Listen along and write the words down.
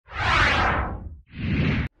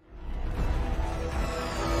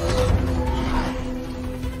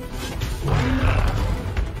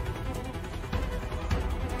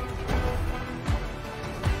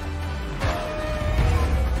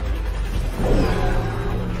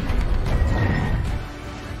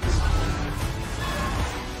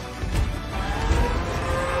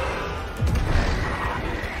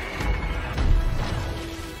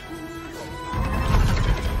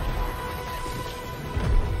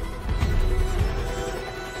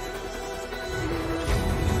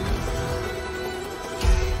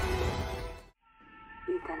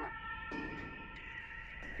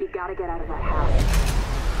gotta get out of that house.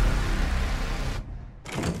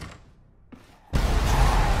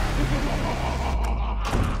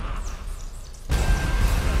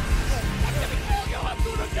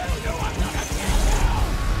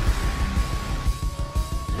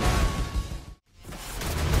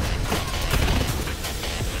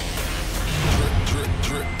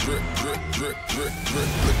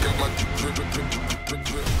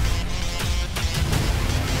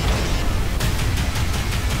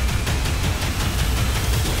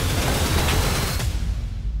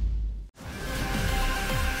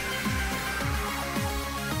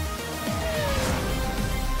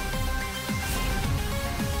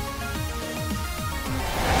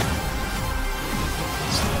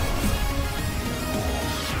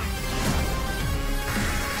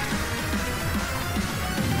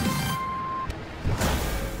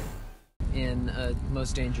 In a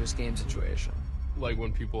most dangerous game situation. Like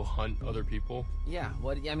when people hunt other people? Yeah,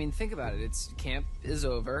 I mean, think about it. It's camp is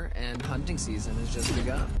over and hunting season has just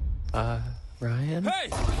begun. Ryan? Hey!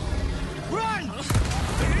 Run!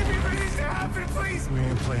 Anything needs to happen, please! We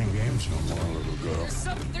ain't playing games no more, little girl.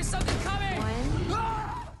 There's something coming!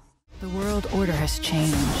 The world order has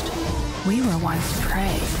changed. We were once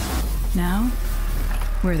prey. Now,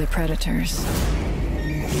 we're the predators.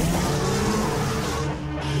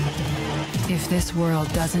 If this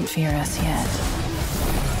world doesn't fear us yet,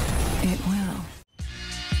 it will.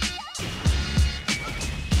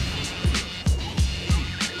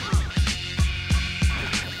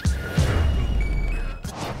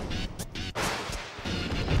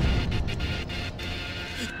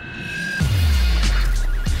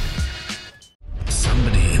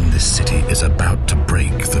 Somebody in this city is about to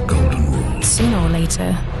break the golden rule. Sooner or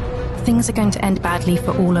later, things are going to end badly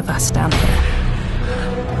for all of us down here.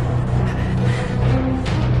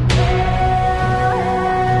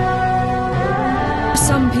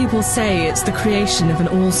 Some people say it's the creation of an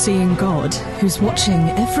all-seeing God who's watching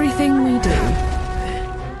everything we do.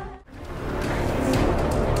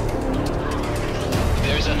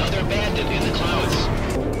 There's another bandit in the clouds.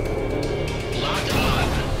 Lock on.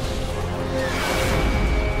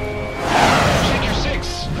 Figure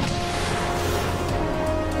 6.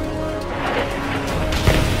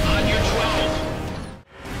 On your 12.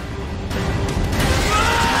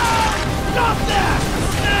 Stop that!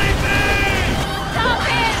 Save me! Stop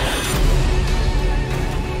it!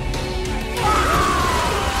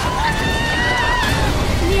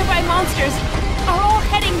 Nearby monsters are all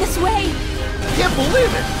heading this way. Can't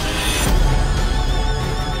believe it!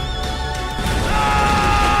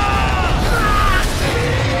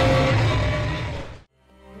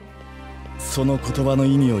 その言葉の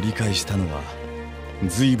意味を理解したのは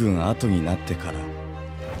随分後になってから、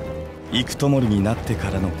幾ともりになってか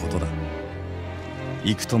らのことだ。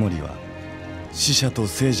幾ともりは死者と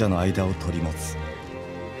生者の間を取り持つ、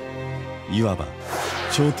いわば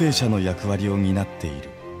調停者の役割を担っている。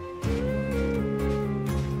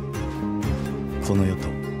この世と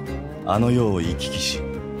あの世を行き来し、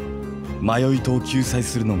迷いとを救済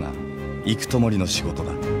するのが幾ともりの仕事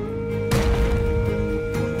だ。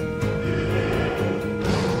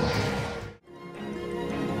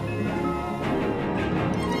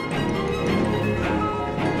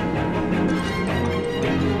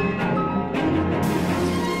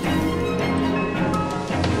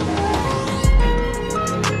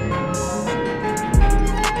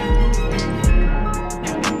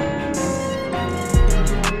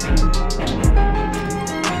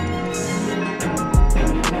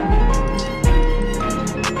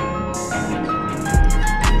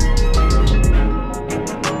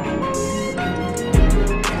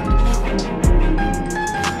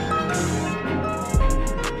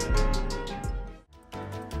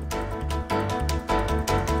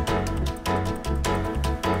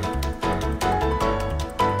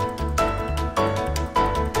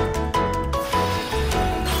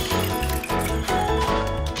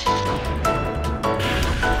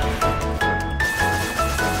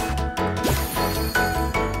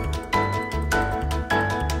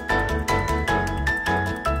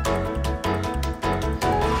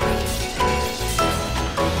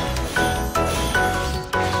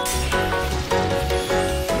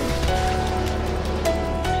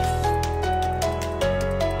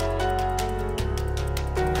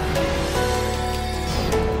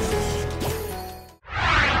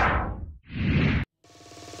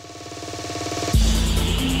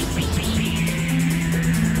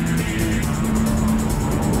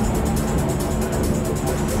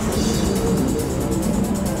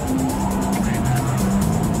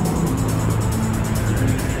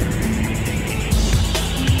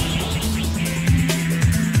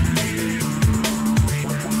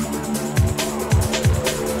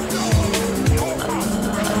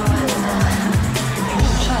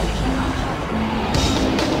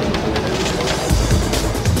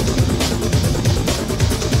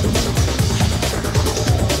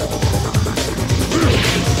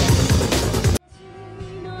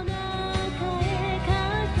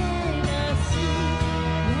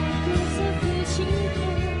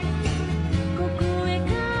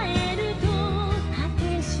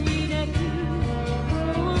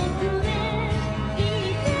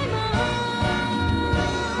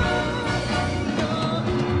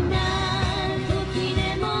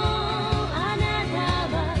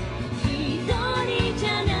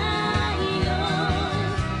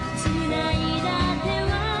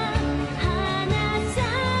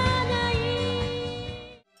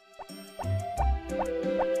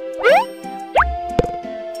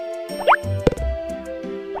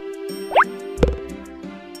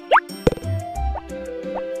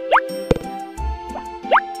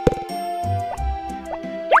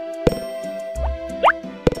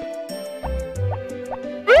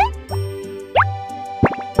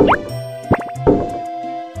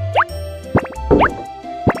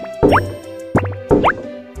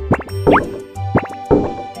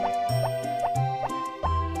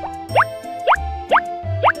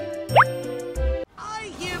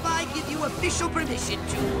special permission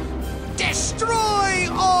to destroy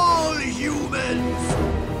all humans.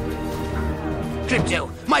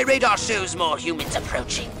 Crypto, my radar shows more humans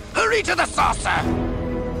approaching. Hurry to the saucer!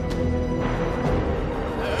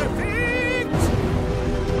 Perfect!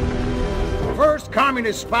 First,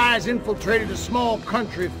 communist spies infiltrated a small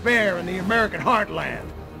country fair in the American heartland.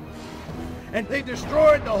 And they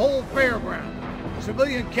destroyed the whole fairground.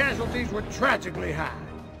 Civilian casualties were tragically high.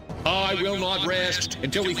 I will not rest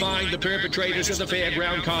until we find the perpetrators of the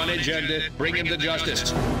fairground carnage and bring them to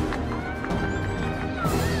justice.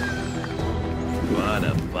 What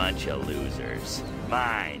a bunch of losers.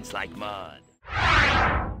 Minds like mud.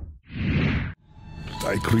 I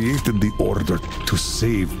created the Order to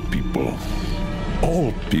save people.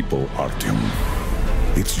 All people, Artyom.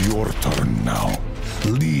 It's your turn now.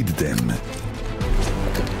 Lead them.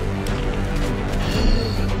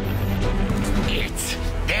 It's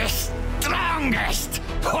the strongest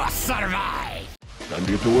who survive. Time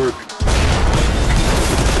to get to work.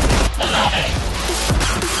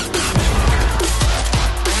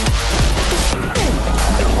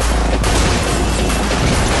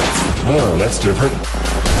 Oh, that's different.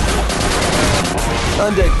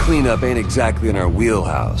 Undead cleanup ain't exactly in our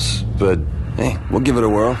wheelhouse, but hey, we'll give it a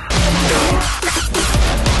whirl.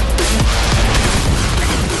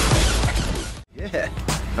 Yeah,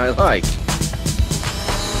 I like.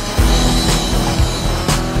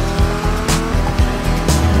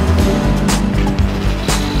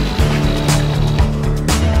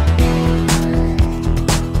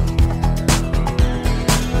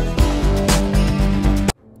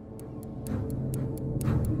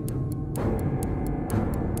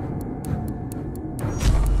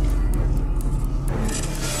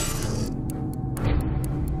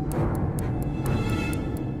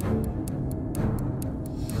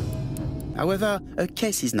 However, a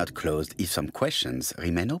case is not closed if some questions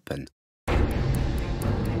remain open.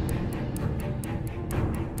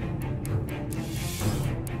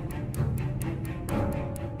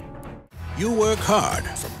 You work hard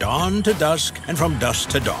from dawn to dusk and from dusk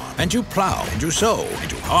to dawn, and you plow and you sow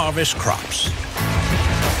and you harvest crops.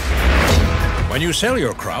 When you sell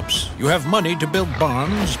your crops, you have money to build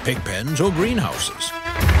barns, pig pens, or greenhouses.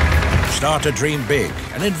 Start to dream big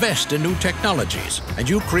and invest in new technologies, and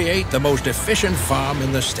you create the most efficient farm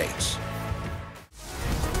in the States.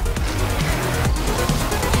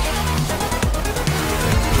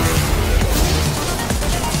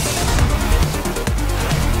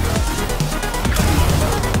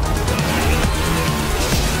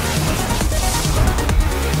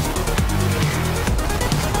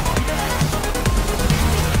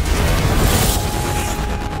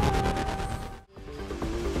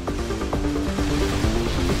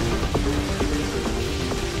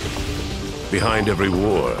 Behind every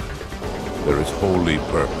war, there is holy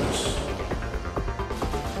purpose.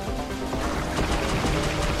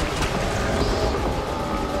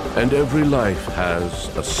 And every life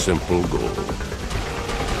has a simple goal: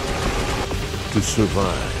 to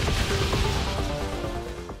survive.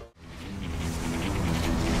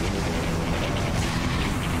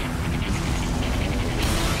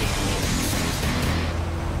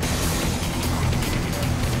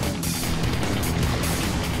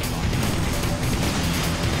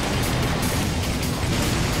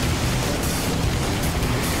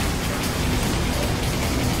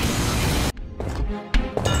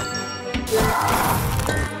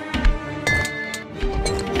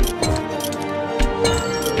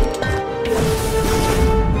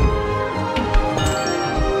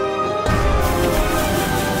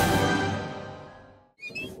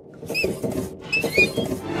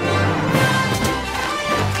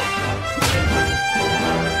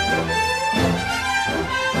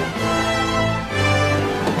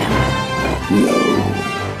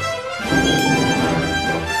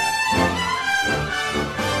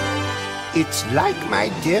 It's like my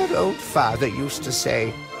dear old father used to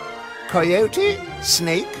say, coyote,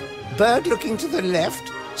 snake, bird looking to the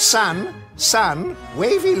left, sun,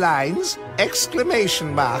 wavy lines,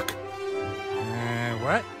 exclamation mark.